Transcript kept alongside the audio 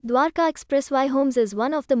Dwarka Expressway Homes is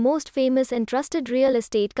one of the most famous and trusted real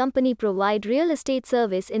estate company provide real estate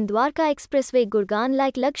service in Dwarka Expressway Gurgaon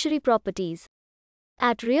like luxury properties.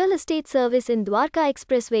 At Real Estate Service in Dwarka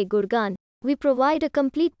Expressway Gurgaon, we provide a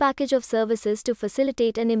complete package of services to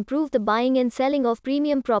facilitate and improve the buying and selling of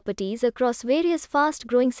premium properties across various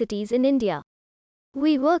fast-growing cities in India.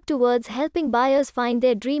 We work towards helping buyers find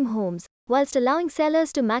their dream homes, whilst allowing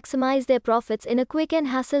sellers to maximize their profits in a quick and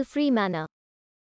hassle-free manner.